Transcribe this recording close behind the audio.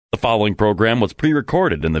The following program was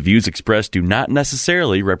pre-recorded, and the views expressed do not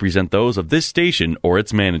necessarily represent those of this station or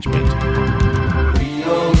its management. We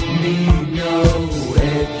don't need no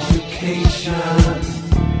education.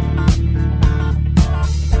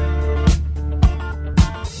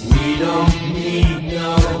 We don't need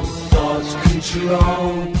no thought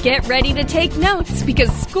control. Get ready to take notes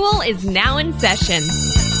because school is now in session.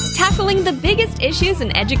 Tackling the biggest issues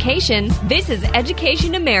in education, this is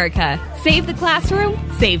Education America. Save the classroom,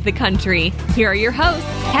 save the country. Here are your hosts,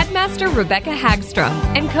 Headmaster Rebecca Hagstrom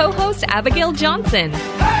and co-host Abigail Johnson.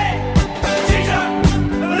 Hey, teacher,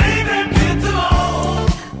 leave them kids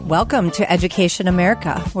alone. Welcome to Education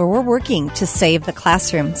America, where we're working to save the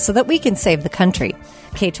classroom so that we can save the country.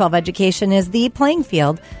 K-12 education is the playing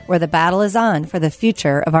field where the battle is on for the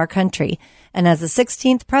future of our country. And as the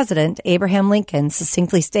 16th president, Abraham Lincoln,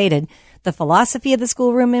 succinctly stated, the philosophy of the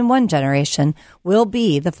schoolroom in one generation will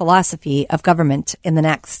be the philosophy of government in the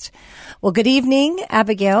next. Well, good evening,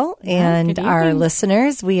 Abigail, and our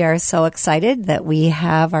listeners. We are so excited that we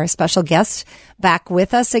have our special guest back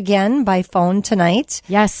with us again by phone tonight.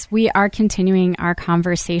 Yes, we are continuing our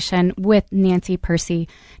conversation with Nancy Pearcey.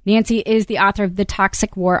 Nancy is the author of The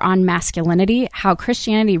Toxic War on Masculinity, How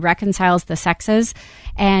Christianity Reconciles the Sexes.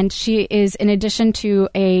 And she is, in addition to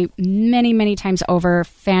a many times over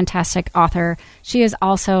fantastic author, she is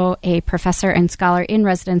also a professor and scholar in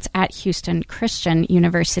residence at Houston Christian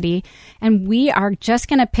University. And we are just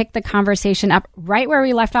going to pick the conversation up right where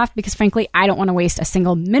we left off because, frankly, I don't want to waste a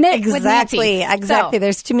single minute with Nancy. Exactly.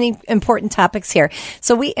 There's too many important topics here.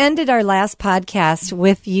 So we ended our last podcast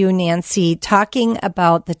with you, Nancy, talking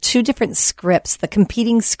about the two different scripts, the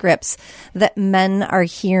competing scripts that men are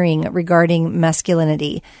hearing regarding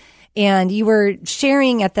masculinity. And you were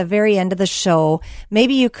sharing at the very end of the show,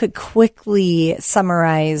 maybe you could quickly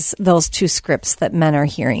summarize those two scripts that men are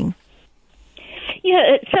hearing.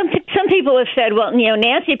 Yeah, some people have said, well, you know,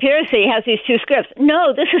 Nancy Pearcey has these two scripts.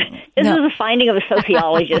 No, this is a finding of a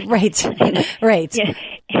sociologist. Right. Yeah,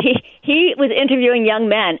 he was interviewing young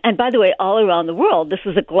men, and by the way, all around the world. This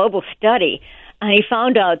was a global study, and he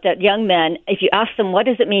found out that young men, if you ask them what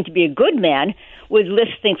does it mean to be a good man, would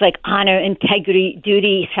list things like honor, integrity,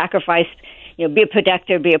 duty, sacrifice, you know, be a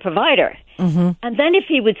protector, be a provider. Mm-hmm. And then if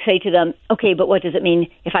he would say to them, okay, but what does it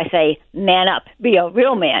mean if I say man up, be a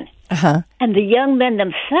real man? Uh-huh. And the young men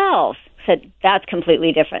themselves said, that's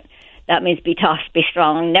completely different. That means be tough, be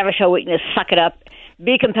strong, never show weakness, suck it up,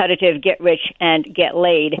 be competitive, get rich, and get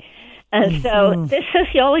laid. And so this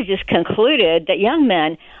sociologist concluded that young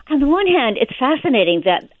men, on the one hand, it's fascinating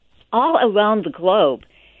that all around the globe,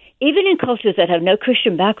 even in cultures that have no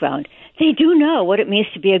Christian background, they do know what it means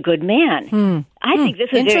to be a good man. I think this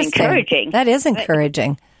is very encouraging. That is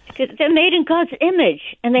encouraging. Because they're made in God's image,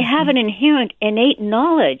 and they have an inherent, innate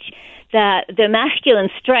knowledge that their masculine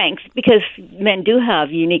strength, because men do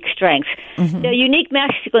have unique strengths, their unique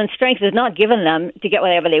masculine strength is not given them to get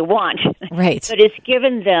whatever they want. Right. But it's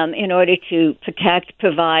given them in order to protect,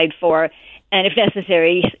 provide for, and if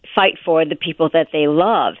necessary, fight for the people that they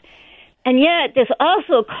love. And yet, there's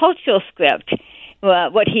also a cultural script,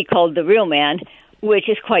 what he called the real man, which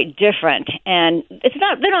is quite different. And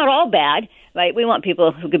they're not all bad, right? We want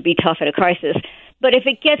people who could be tough at a crisis. But if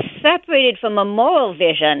it gets separated from a moral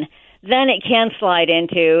vision, then it can slide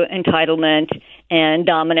into entitlement and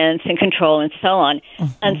dominance and control and so on.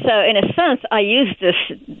 And so, in a sense, I use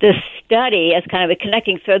this study as kind of a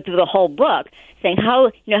connecting thread through the whole book, saying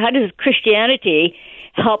how does Christianity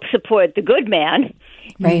help support the good man?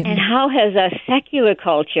 Right. And how has a secular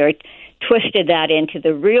culture twisted that into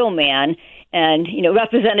the real man and, you know,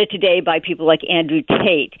 represented today by people like Andrew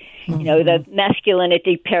Tate, you know, the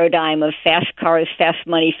masculinity paradigm of fast cars, fast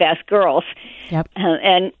money, fast girls. Yep.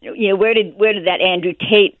 And, you know, where did that Andrew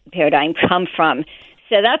Tate paradigm come from?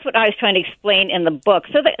 So that's what I was trying to explain in the book,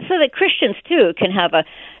 so that Christians, too, can have a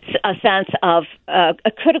sense of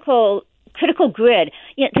a critical grid.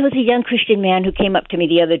 You know, there was a young Christian man who came up to me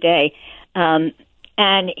the other day,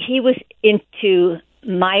 and he was into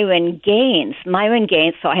Myron Gaines,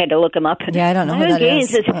 so I had to look him up. Yeah, I don't know Myron who that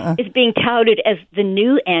Gaines is being touted as the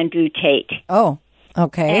new Andrew Tate. Oh,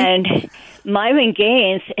 okay. And Myron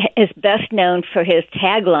Gaines is best known for his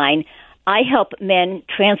tagline, I help men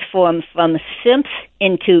transform from simps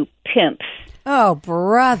into pimps. Oh,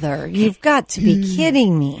 brother, you've got to be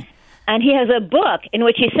kidding me. And he has a book in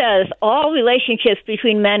which he says all relationships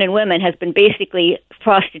between men and women has been basically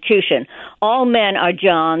prostitution. All men are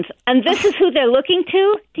Johns. And this is who they're looking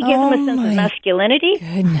to give them a sense of masculinity.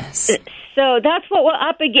 Goodness. So that's what we're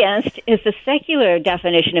up against, is the secular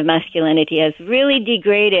definition of masculinity has really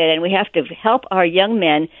degraded, and we have to help our young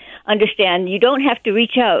men understand you don't have to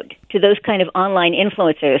reach out to those kind of online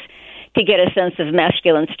influencers to get a sense of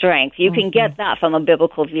masculine strength. You can get that from a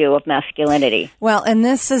biblical view of masculinity. Well, and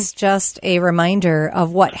this is just a reminder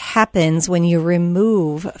of what happens when you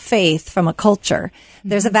remove faith from a culture.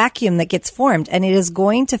 There's a vacuum that gets formed, and it is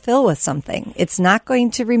going to fill with something. It's not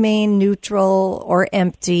going to remain neutral or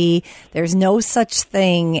empty. There's no such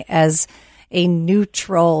thing as a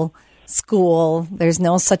neutral school. There's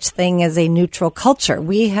no such thing as a neutral culture.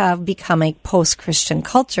 We have become a post-Christian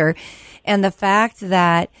culture. And the fact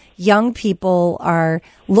that young people are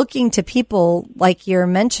looking to people like you're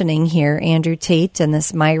mentioning here, Andrew Tate and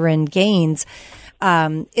this Myron Gaines,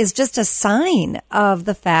 is just a sign of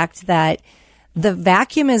the fact that the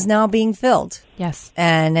vacuum is now being filled. Yes.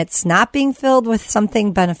 And it's not being filled with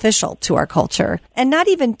something beneficial to our culture, and not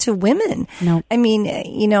even to women. No. I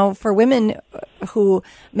mean, for women who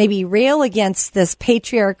maybe rail against this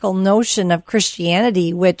patriarchal notion of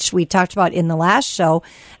Christianity, which we talked about in the last show,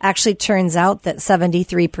 actually turns out that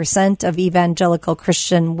 73% of evangelical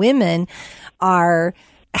Christian women are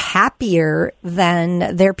happier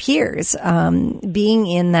than their peers being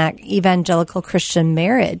in that evangelical Christian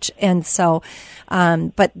marriage. And so,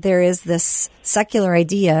 but there is this secular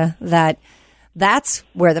idea that that's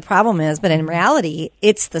where the problem is. But in reality,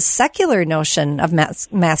 it's the secular notion of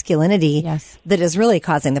masculinity that is really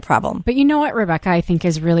causing the problem. But you know what, Rebecca, I think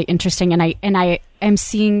is really interesting. And I am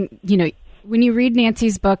seeing, when you read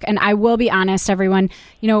Nancy's book, and I will be honest, everyone,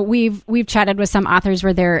 we've chatted with some authors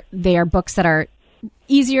where they are books that are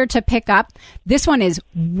easier to pick up. This one is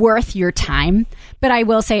worth your time. But I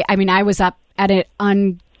will say, I was up at an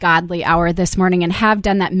ungodly hour this morning and have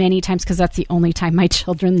done that many times because that's the only time my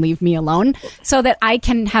children leave me alone so that I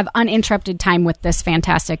can have uninterrupted time with this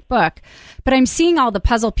fantastic book. But I'm seeing all the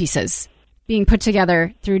puzzle pieces being put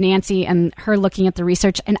together through Nancy and her looking at the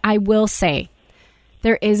research. And I will say,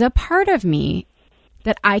 there is a part of me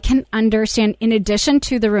that I can understand, in addition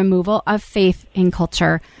to the removal of faith in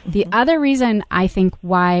culture. The other reason I think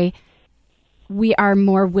why people are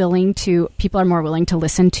more willing to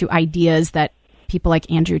listen to ideas that people like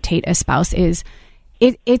Andrew Tate espouse is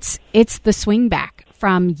it's the swing back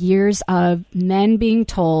from years of men being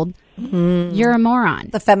told, you're a moron.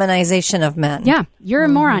 The feminization of men. Yeah, you're a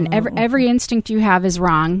moron. Every instinct you have is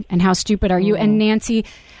wrong, and how stupid are you? And Nancy,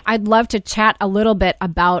 I'd love to chat a little bit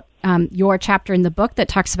about your chapter in the book that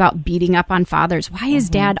talks about beating up on fathers. Why is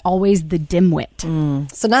dad always the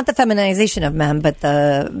dimwit? So not the feminization of men, but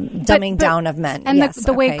the dumbing down of men. And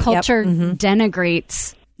the way culture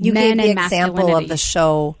denigrates you men gave the and example masculinity. of the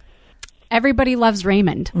show. Everybody Loves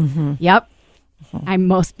Raymond. Yep.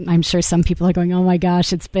 I'm sure some people are going, oh my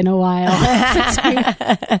gosh, it's been a while.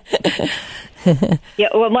 Yeah,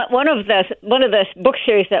 well, one of the book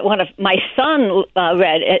series that one of my son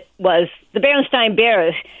read, it was the Berenstain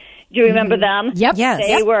Bears. Do you remember them? Yep. Yes.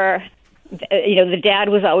 They were, the dad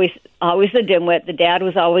was always the dimwit. The dad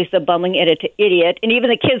was always the bumbling idiot, and even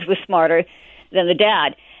the kids were smarter than the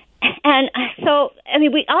dad. And so,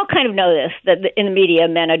 we all kind of know this, that in the media,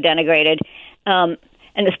 men are denigrated.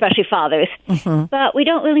 And especially fathers, but we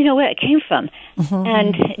don't really know where it came from.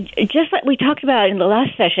 And just like we talked about in the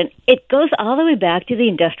last session, it goes all the way back to the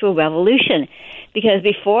Industrial Revolution, because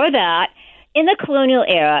before that, in the colonial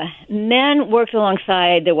era, men worked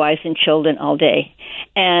alongside their wives and children all day,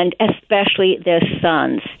 and especially their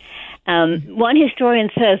sons. One historian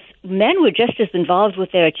says men were just as involved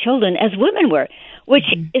with their children as women were, which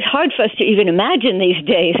is hard for us to even imagine these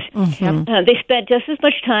days. They spent just as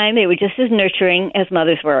much time, they were just as nurturing as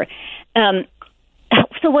mothers were.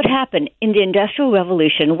 So what happened? In the Industrial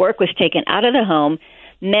Revolution, work was taken out of the home,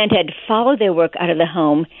 men had to follow their work out of the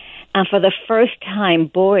home, and for the first time,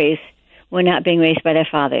 boys were not being raised by their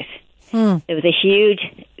fathers. There was a huge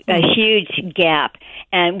gap,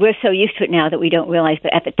 and we're so used to it now that we don't realize.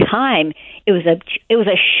 But at the time, it was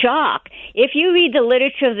a shock. If you read the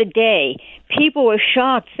literature of the day, people were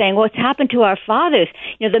shocked, saying, "What's happened to our fathers?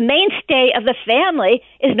 The mainstay of the family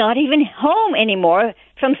is not even home anymore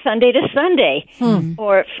from Sunday to Sunday."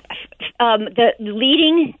 Or the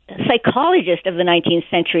leading psychologist of the 19th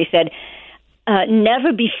century said,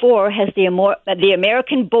 "Never before has the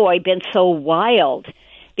American boy been so wild."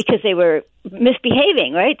 Because they were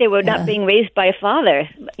misbehaving, right? They were not being raised by a father,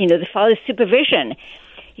 the father's supervision.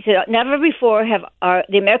 He said, never before have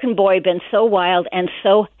the American boy been so wild and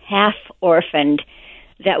so half-orphaned.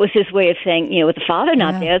 That was his way of saying, with the father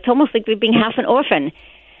not there, it's almost like being half an orphan.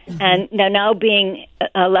 And now being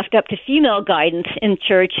left up to female guidance in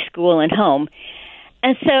church, school, and home.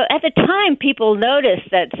 And so at the time, people noticed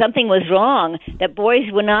that something was wrong, that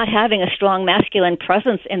boys were not having a strong masculine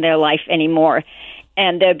presence in their life anymore,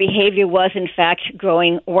 and their behavior was, in fact,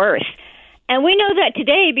 growing worse. And we know that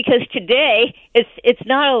today because today it's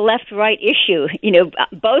not a left-right issue. You know,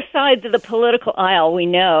 both sides of the political aisle, we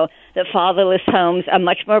know that fatherless homes are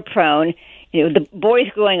much more prone. You know, the boys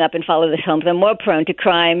growing up in fatherless homes are more prone to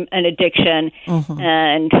crime and addiction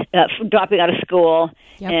and dropping out of school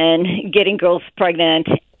and getting girls pregnant,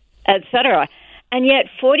 etc. And yet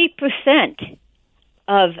 40%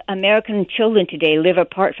 of American children today live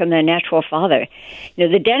apart from their natural father. You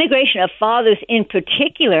know, the denigration of fathers in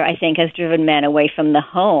particular, I think, has driven men away from the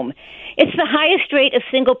home. It's the highest rate of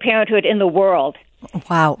single parenthood in the world.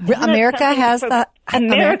 Wow. America has that.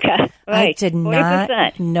 America, right. I did 40%.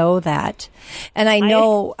 not know that. And I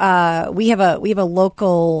know we have a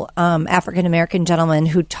local African American gentleman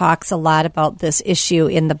who talks a lot about this issue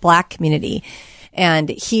in the Black community. And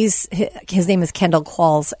his name is Kendall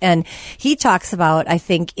Qualls, and he talks about, I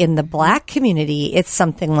think in the Black community, it's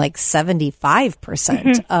something like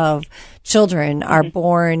 75% of children are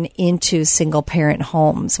born into single parent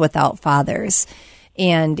homes without fathers.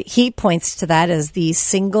 And he points to that as the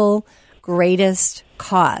single greatest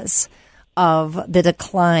cause of the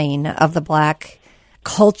decline of the Black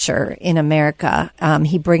culture in America.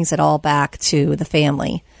 He brings it all back to the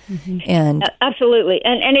family. And absolutely.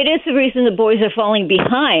 And it is the reason the boys are falling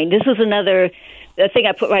behind. This was another thing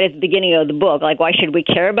I put right at the beginning of the book. Like, why should we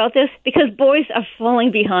care about this? Because boys are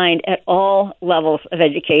falling behind at all levels of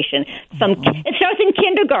education. It starts in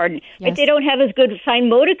kindergarten, but they don't have as good fine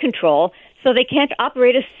motor control, so they can't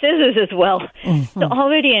operate as scissors as well. So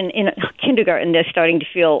already in kindergarten, they're starting to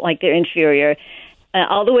feel like they're inferior.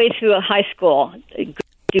 All the way through a high school,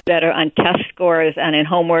 do better on test scores and in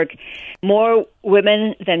homework. More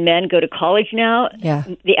women than men go to college now. Yeah.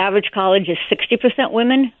 The average college is 60%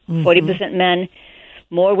 women, 40% men.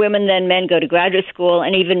 More women than men go to graduate school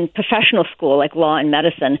and even professional school like law and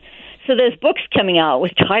medicine. So there's books coming out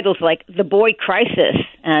with titles like The Boy Crisis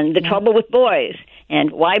and The Trouble with Boys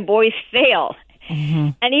and Why Boys Fail.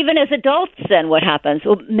 And even as adults, then what happens?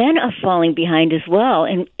 Well, men are falling behind as well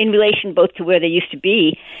in relation both to where they used to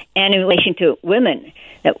be and in relation to women.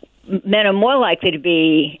 That men are more likely to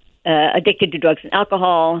be addicted to drugs and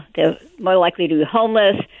alcohol. They're more likely to be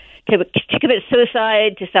homeless, to commit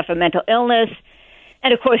suicide, to suffer mental illness,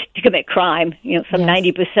 and, of course, to commit crime. You know, some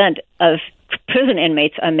 90% of prison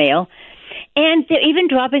inmates are male. And they're even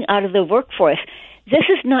dropping out of the workforce. This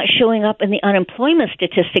is not showing up in the unemployment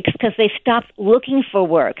statistics because they stopped looking for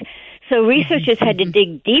work. So researchers had to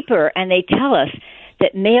dig deeper, and they tell us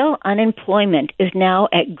that male unemployment is now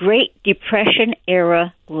at Great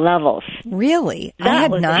Depression-era levels. really, I That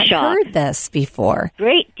had was a not shock. heard this before.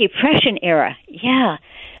 Great Depression era, yeah.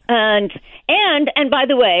 And by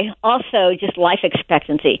the way, also just life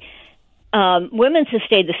expectancy. Women's has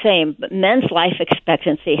stayed the same, but men's life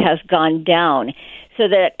expectancy has gone down. So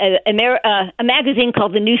that a magazine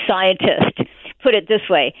called The New Scientist put it this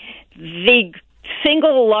way: the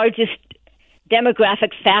single largest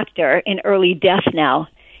demographic factor in early death now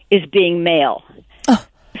is being male.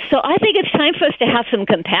 So I think it's time for us to have some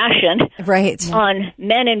compassion on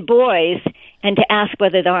men and boys and to ask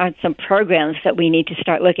whether there aren't some programs that we need to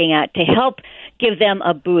start looking at to help give them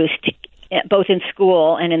a boost, both in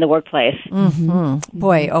school and in the workplace.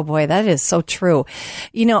 Boy, oh boy, that is so true.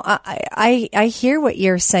 You know, I hear what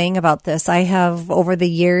you're saying about this. I have over the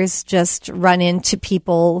years just run into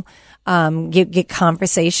people get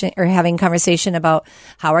conversation or having conversation about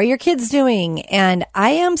how are your kids doing, and I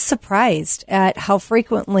am surprised at how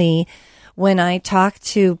frequently when I talk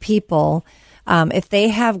to people, if they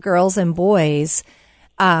have girls and boys,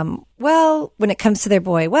 well, when it comes to their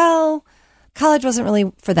boy, well, college wasn't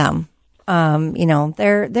really for them. You know,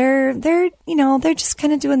 they're just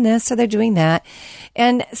kind of doing this or they're doing that.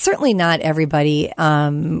 And certainly not everybody,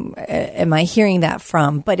 am I hearing that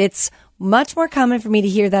from, but it's much more common for me to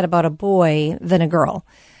hear that about a boy than a girl.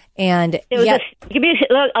 And I'll give you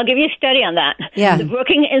a study on that. Yeah. The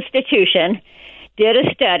Brookings Institution did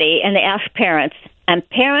a study, and they asked parents, and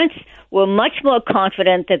parents were much more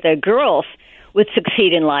confident that their girls would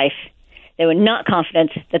succeed in life. They were not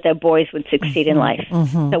confident that their boys would succeed in life.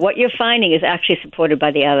 So what you're finding is actually supported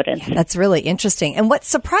by the evidence. That's really interesting. And what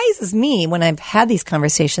surprises me when I've had these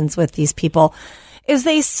conversations with these people is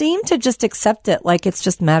they seem to just accept it like it's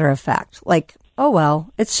just matter of fact. Like, oh,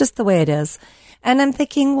 well, it's just the way it is. And I'm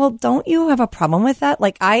thinking, well, don't you have a problem with that?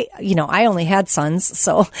 Like I only had sons,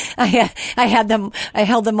 so I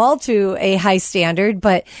held them all to a high standard,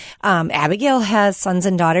 but, Abigail has sons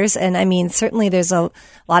and daughters. And I mean, certainly there's a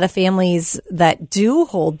lot of families that do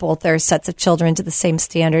hold both their sets of children to the same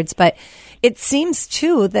standards, but it seems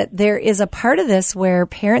too that there is a part of this where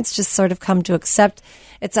parents just sort of come to accept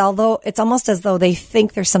it's almost as though they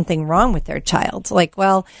think there's something wrong with their child. Like,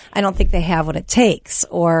 well, I don't think they have what it takes.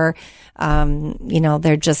 Or,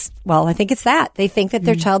 they're just, well, I think it's that. They think that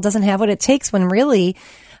their child doesn't have what it takes when really,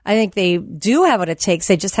 I think they do have what it takes.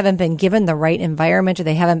 They just haven't been given the right environment, or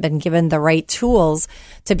they haven't been given the right tools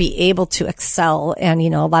to be able to excel. And,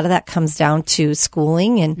 a lot of that comes down to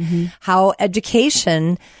schooling and how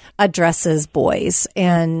education addresses boys.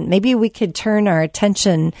 And maybe we could turn our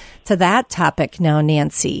attention to that topic now,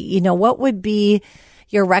 Nancy. What would be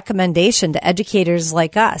your recommendation to educators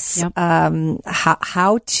like us? Yep.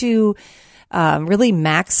 How to really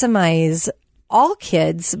maximize all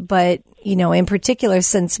kids, but in particular,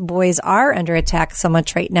 since boys are under attack so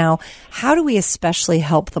much right now, how do we especially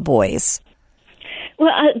help the boys?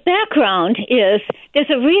 Well, background is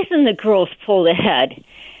there's a reason the girls pulled ahead.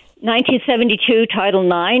 1972, Title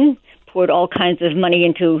IX poured all kinds of money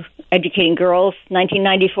into educating girls.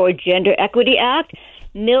 1994, Gender Equity Act,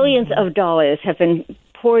 millions of dollars have been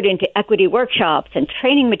poured into equity workshops and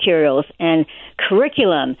training materials and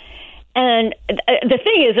curriculum. And the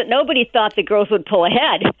thing is that nobody thought the girls would pull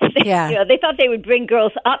ahead. Yeah. They thought they would bring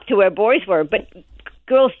girls up to where boys were, but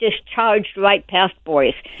girls just charged right past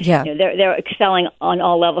boys. Yeah. They're excelling on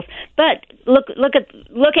all levels. But look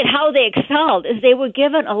at how they excelled, is they were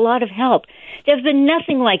given a lot of help. There's been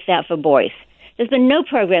nothing like that for boys. There's been no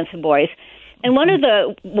programs for boys. And one of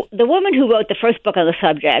the woman who wrote the first book on the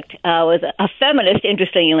subject was a feminist,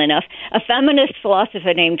 interestingly enough, a feminist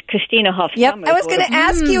philosopher named Christina Hoff. Yep, I was going to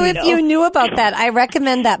ask you if you knew about that. I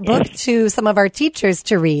recommend that book to some of our teachers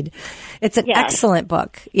to read. It's an excellent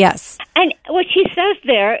book. Yes. And what she says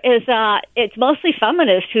there is it's mostly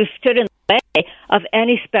feminists who stood in the way of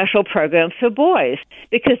any special programs for boys,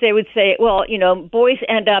 because they would say, well, boys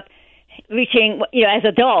end up reaching, as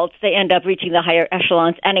adults, they end up reaching the higher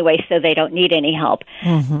echelons anyway, so they don't need any help.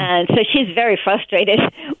 And so she's very frustrated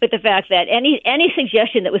with the fact that any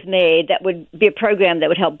suggestion that was made that would be a program that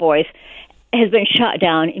would help boys has been shot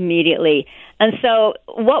down immediately. And so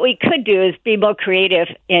what we could do is be more creative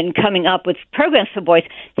in coming up with programs for boys.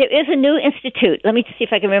 There is a new institute. Let me see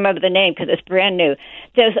if I can remember the name, because it's brand new.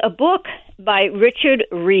 There's a book by Richard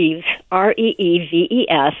Reeves,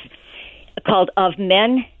 Reeves, called Of Boys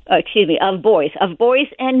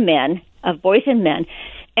and Men.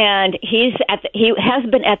 And he has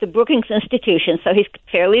been at the Brookings Institution, so he's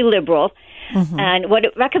fairly liberal. And what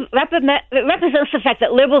it represents the fact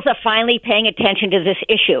that liberals are finally paying attention to this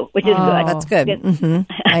issue, which is good. That's good.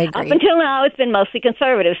 I agree. Up until now, it's been mostly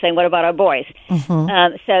conservatives saying, what about our boys? So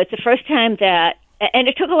it's the first time that, and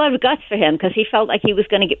it took a lot of guts for him, because he felt like he was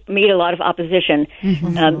going to meet a lot of opposition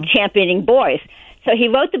championing boys. So he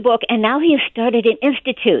wrote the book, and now he has started an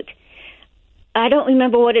institute. I don't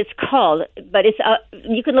remember what it's called, but it's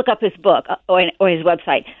you can look up his book or his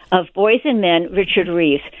website, Of Boys and Men, Richard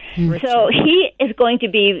Reeves. So he is going to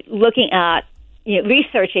be looking at,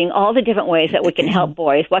 researching all the different ways that we can help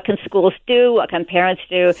boys. What can schools do? What can parents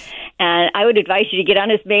do? And I would advise you to get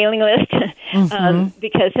on his mailing list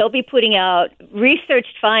because he'll be putting out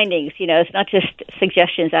researched findings. It's not just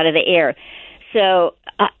suggestions out of the air. So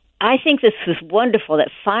I think this is wonderful that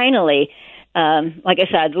finally, like I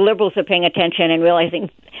said, the liberals are paying attention and realizing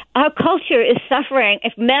our culture is suffering.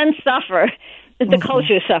 If men suffer, the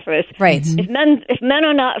culture suffers. Right. If men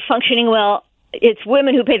are not functioning well, it's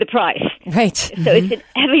women who pay the price. Right. So it's in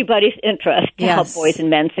everybody's interest to help boys and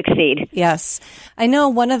men succeed. Yes. I know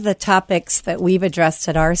one of the topics that we've addressed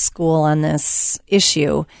at our school on this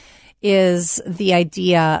issue is the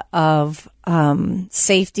idea of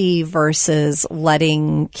safety versus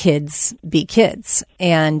letting kids be kids.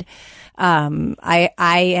 And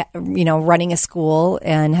I running a school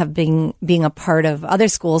and have been being a part of other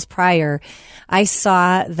schools prior, I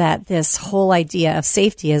saw that this whole idea of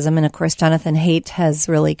safetyism, and of course, Jonathan Haidt has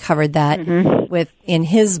really covered that in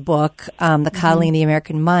his book, The Coddling the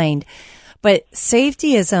American Mind. But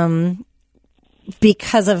safetyism,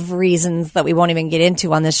 because of reasons that we won't even get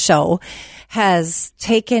into on this show, has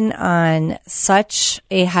taken on such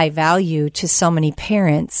a high value to so many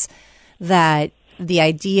parents that the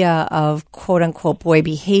idea of quote unquote boy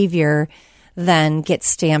behavior then gets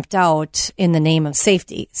stamped out in the name of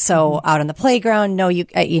safety. So out on the playground,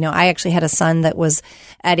 I actually had a son that was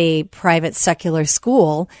at a private secular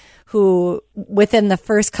school who within the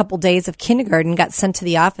first couple days of kindergarten got sent to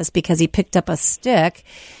the office because he picked up a stick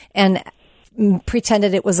and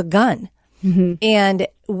pretended it was a gun. And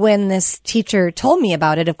when this teacher told me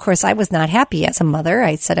about it, of course, I was not happy as a mother.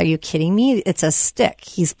 I said, "Are you kidding me? It's a stick.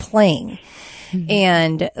 He's playing."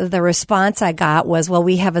 And the response I got was, "Well,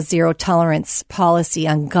 we have a zero tolerance policy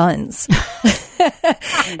on guns."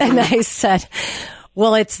 And I said,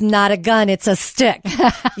 "Well, it's not a gun, it's a stick."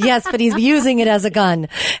 "Yes, but he's using it as a gun."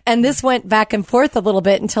 And this went back and forth a little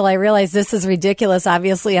bit until I realized this is ridiculous.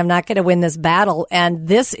 Obviously, I'm not going to win this battle. And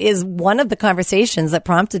this is one of the conversations that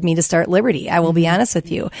prompted me to start Liberty. I will be honest with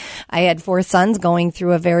you. I had 4 sons going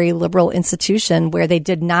through a very liberal institution where they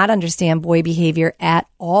did not understand boy behavior at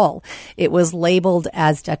all. It was labeled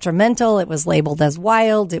as detrimental. It was labeled as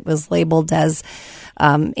wild. It was labeled as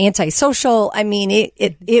antisocial. I mean,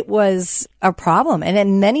 it was a problem. And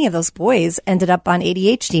then many of those boys ended up on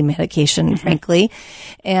ADHD medication, frankly.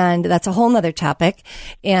 And that's a whole nother topic.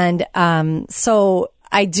 And so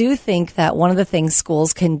I do think that one of the things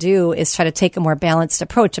schools can do is try to take a more balanced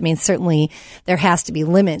approach. I mean, certainly there has to be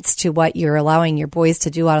limits to what you're allowing your boys to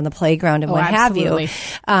do out on the playground and what absolutely.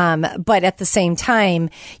 have you. But at the same time,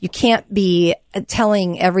 you can't be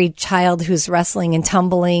telling every child who's wrestling and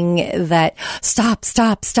tumbling that stop,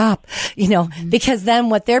 you know, because then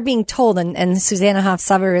what they're being told, and Susanna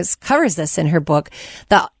Hoff-Severs covers this in her book,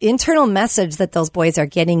 the internal message that those boys are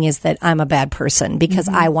getting is that I'm a bad person because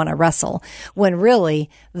I want to wrestle, when really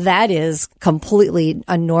that is completely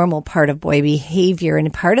a normal part of boy behavior and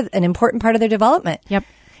an important part of their development. Yep.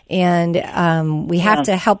 And we have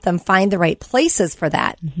to help them find the right places for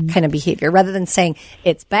that kind of behavior rather than saying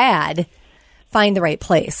it's bad. Find the right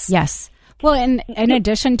place. Yes. Well, in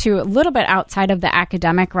addition to a little bit outside of the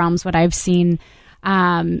academic realms, what I've seen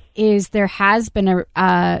is there has been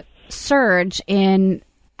a surge in,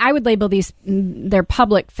 I would label they're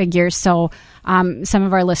public figures. So some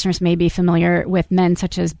of our listeners may be familiar with men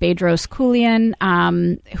such as Bedros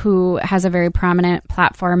Keuilian, who has a very prominent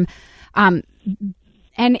platform. And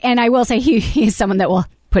I will say he's someone that will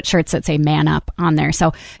put shirts that say "man up" on there.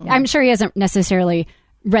 So I'm sure he hasn't necessarily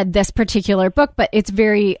read this particular book, but it's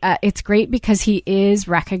very, it's great because he is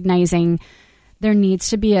recognizing there needs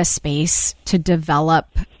to be a space to develop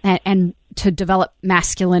and to develop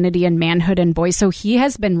masculinity and manhood in boys. So he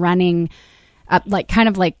has been running kind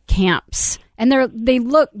of like camps, and they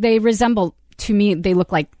look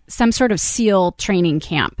like some sort of SEAL training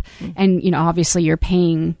camp. And, you know, obviously you're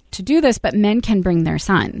paying to do this, but men can bring their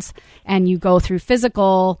sons and you go through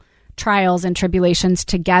physical trials and tribulations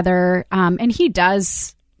together. And he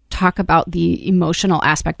does talk about the emotional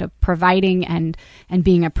aspect of providing and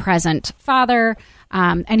being a present father.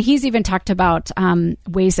 And he's even talked about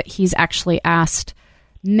ways that he's actually asked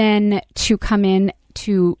men to come in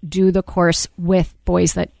to do the course with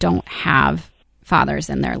boys that don't have fathers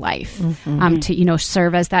in their life, to, you know,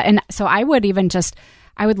 serve as that. And so I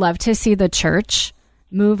would love to see the church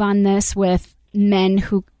move on this with men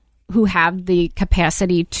who have the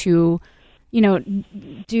capacity to, you know,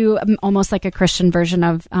 do almost like a Christian version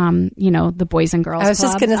of, you know, the Boys and Girls Club. I was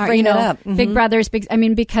just going to bring that up. Big Brothers,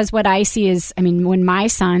 because what I see is, when my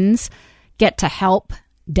sons get to help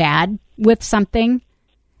dad with something,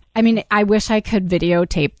 I wish I could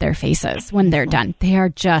videotape their faces when they're done. They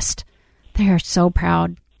are so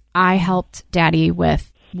proud. I helped daddy with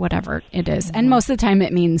whatever it is. And most of the time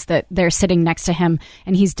it means that they're sitting next to him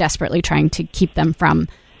and he's desperately trying to keep them from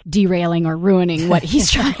derailing or ruining what he's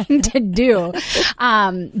trying to do.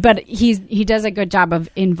 But he does a good job of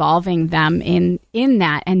involving them in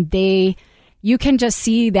that. And you can just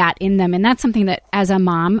see that in them. And that's something that as a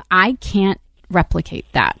mom, I can't replicate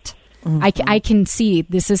that. I can see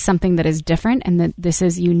this is something that is different and that this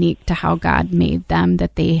is unique to how God made them,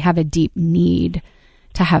 that they have a deep need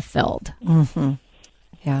to have filled.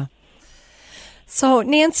 Yeah. So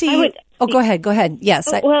Nancy, go ahead.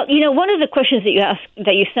 Yes. Well, you know, one of the questions that you asked,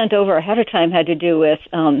 that you sent over ahead of time, had to do with,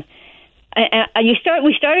 we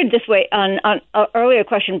started this way on an earlier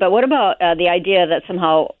question, but what about the idea that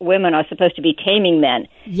somehow women are supposed to be taming men?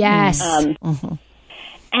 Yes.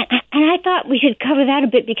 And I thought we should cover that a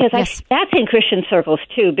bit because that's in Christian circles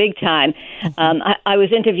too, big time. I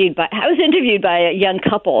was interviewed by a young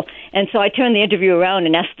couple, and so I turned the interview around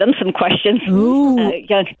and asked them some questions.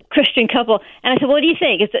 Young Christian couple, and I said, "What do you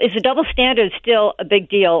think? Is the double standard still a big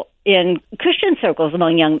deal in Christian circles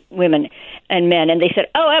among young women and men?" And they said,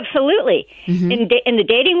 "Oh, absolutely. In the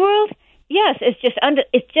dating world, yes. It's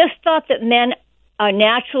just thought that men are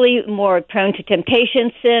naturally more prone to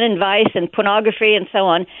temptation, sin, and vice, and pornography, and so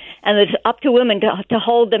on. And it's up to women to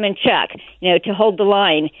hold them in check, to hold the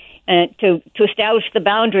line, and to establish the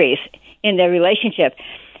boundaries in their relationship.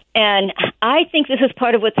 And I think this is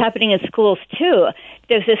part of what's happening in schools, too.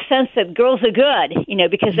 There's this sense that girls are good,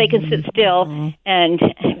 because they can sit still and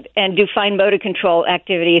do fine motor control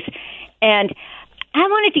activities. And I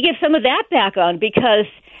wanted to give some of that background because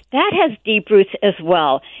that has deep roots as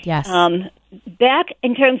well. Yes. Back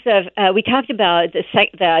in terms of, we talked about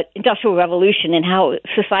the Industrial Revolution and how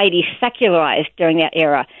society secularized during that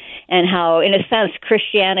era and how, in a sense,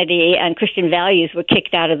 Christianity and Christian values were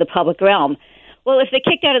kicked out of the public realm. Well, if they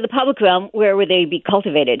kicked out of the public realm, where would they be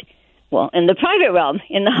cultivated? Well, in the private realm,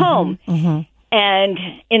 in the home. And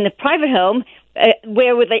in the private home,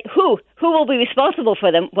 where would they? Who will be responsible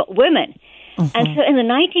for them? Well, women. And so in the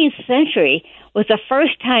 19th century was the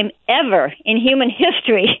first time ever in human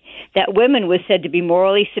history that women were said to be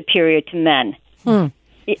morally superior to men. You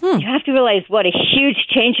have to realize what a huge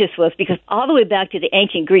change this was, because all the way back to the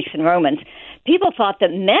ancient Greeks and Romans, people thought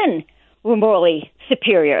that men were morally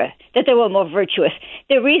superior, that they were more virtuous.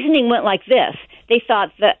 Their reasoning went like this. They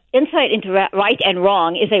thought that insight into right and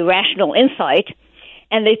wrong is a rational insight,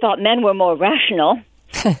 and they thought men were more rational,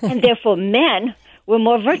 and therefore men were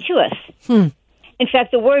more virtuous. In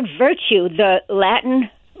fact, the word virtue, the Latin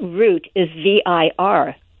root is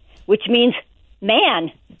vir, which means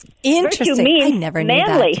man. Interesting. Virtue means I never knew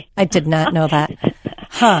manly. that. I did not know that.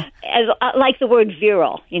 Huh. Like the word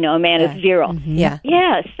virile. A man is virile. Yeah.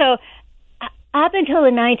 Yeah, so up until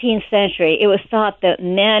the 19th century, it was thought that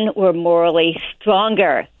men were morally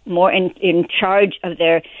stronger, more in charge of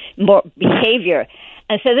their more behavior.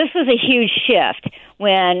 And so this was a huge shift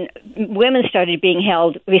when women started being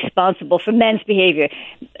held responsible for men's behavior.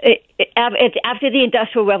 After the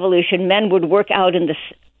Industrial Revolution, men would work out in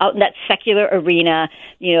that secular arena,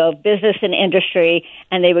 business and industry,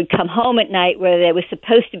 and they would come home at night where they were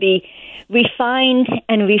supposed to be refined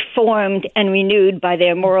and reformed and renewed by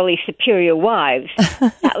their morally superior wives.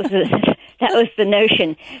 That was the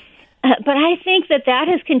notion. But I think that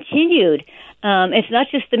has continued. It's not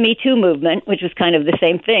just the Me Too movement, which was kind of the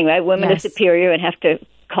same thing, right? Women are superior and have to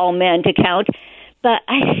call men to count. But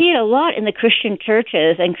I see it a lot in the Christian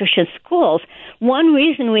churches and Christian schools. One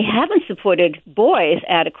reason we haven't supported boys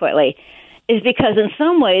adequately is because in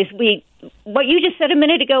some ways what you just said a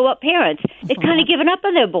minute ago about parents, they've kind of given up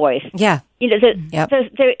on their boys. Yeah.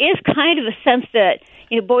 There is kind of a sense that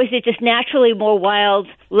boys are just naturally more wild,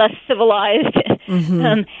 less civilized,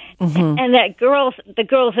 and that the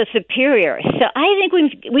girls are superior. So I think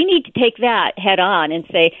we need to take that head on and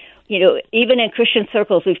say, even in Christian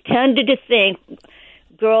circles, we've tended to think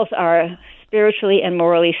girls are spiritually and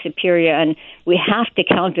morally superior, and we have to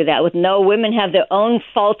counter that with no, women have their own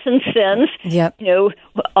faults and sins. Yep.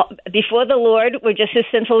 Before the Lord, we're just as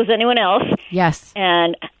sinful as anyone else. Yes.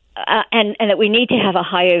 And that we need to have a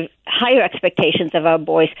higher expectations of our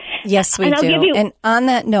boys. Yes, we do. And on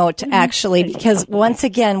that note, actually, because once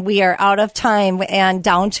again, we are out of time and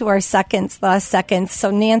down to our last seconds.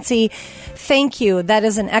 So Nancy, thank you. That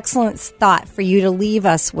is an excellent thought for you to leave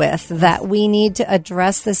us with, that we need to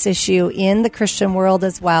address this issue in the Christian world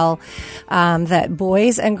as well, that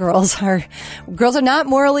boys and girls are not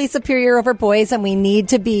morally superior over boys, and we need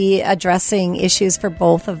to be addressing issues for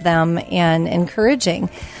both of them and encouraging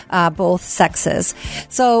both sexes.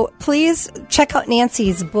 So please check out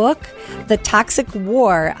Nancy's book, The Toxic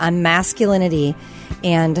War on Masculinity.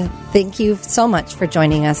 And thank you so much for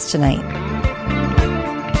joining us tonight.